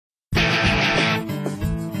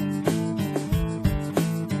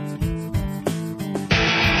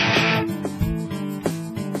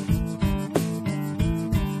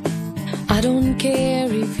I don't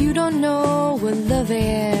care if you don't know what love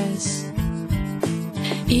is,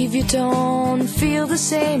 if you don't feel the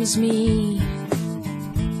same as me.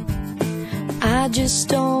 I just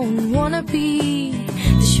don't wanna be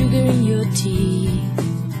the sugar in your tea.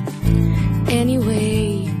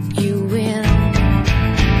 Anyway, you win.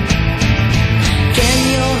 Can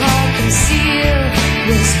your heart conceal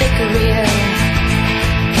what's fake or real?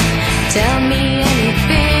 Tell me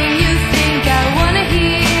anything you think I wanna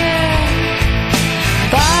hear.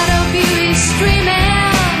 Part of you is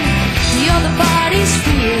screaming, the other part is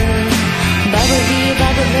real. Bubble here,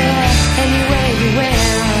 bubble there, anywhere you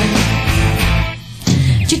went.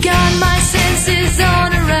 You got my senses on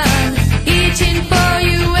a run, itching for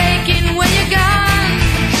you, aching when you're gone.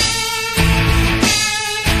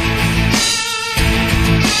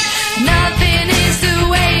 Nothing is the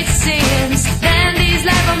way it seems, then this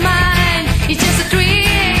life of mine is just a dream.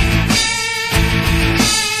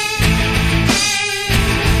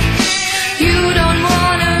 You don't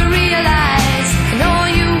wanna realize, and all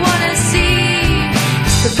you wanna see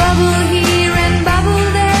is the bubble here and bubble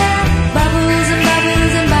there, bubbles and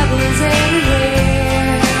bubbles and bubbles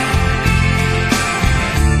everywhere.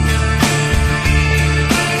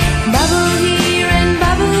 Bubble here and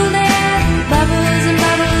bubble there, bubbles and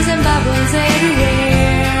bubbles and bubbles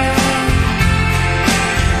everywhere.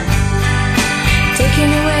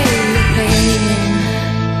 Taking away the pain.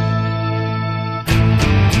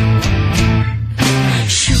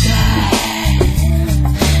 Sugar,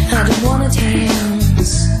 I don't wanna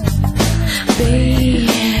dance, babe.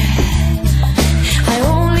 I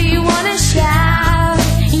only wanna shout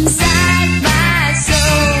inside my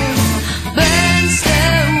soul. Burns the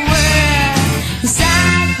world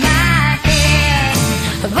inside my head.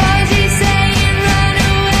 A voice is saying, run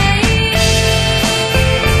away.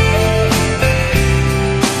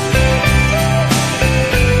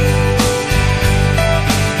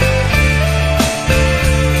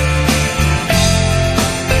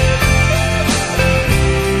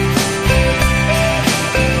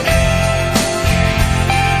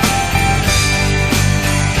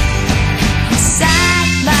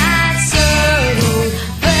 Inside my soul,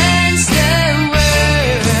 burns the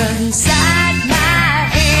world inside my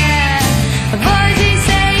head. A voice is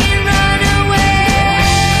saying, run away.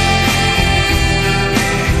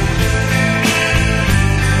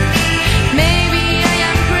 Maybe I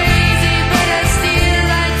am crazy, but I still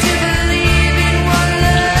like to believe in one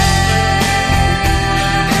love.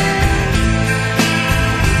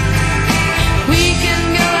 We can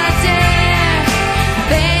go out there,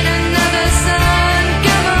 paint another sun,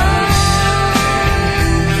 come on.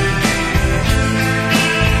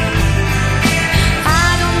 I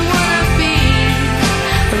don't wanna be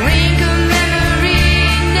a wrinkled memory,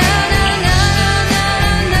 no, no, no, no,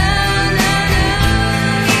 no, no, no.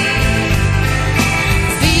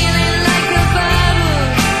 Feeling like a bubble,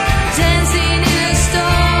 dancing in a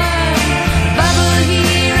storm. Bubble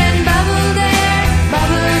here and bubble there,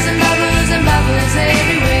 bubbles and bubbles and bubbles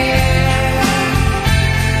everywhere.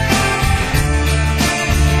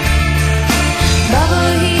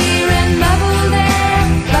 Bubble here and bubble there,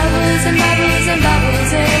 bubbles and bubbles and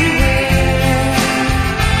bubbles everywhere.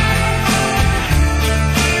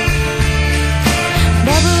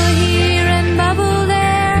 Bubble here and bubble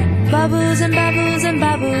there, bubbles and bubbles and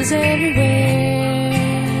bubbles everywhere.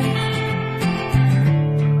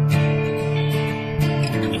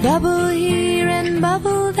 Bubble here and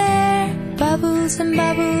bubble there, bubbles and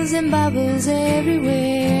bubbles and bubbles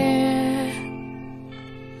everywhere.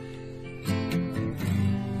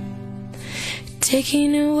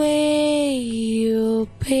 Taking away your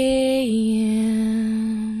pain.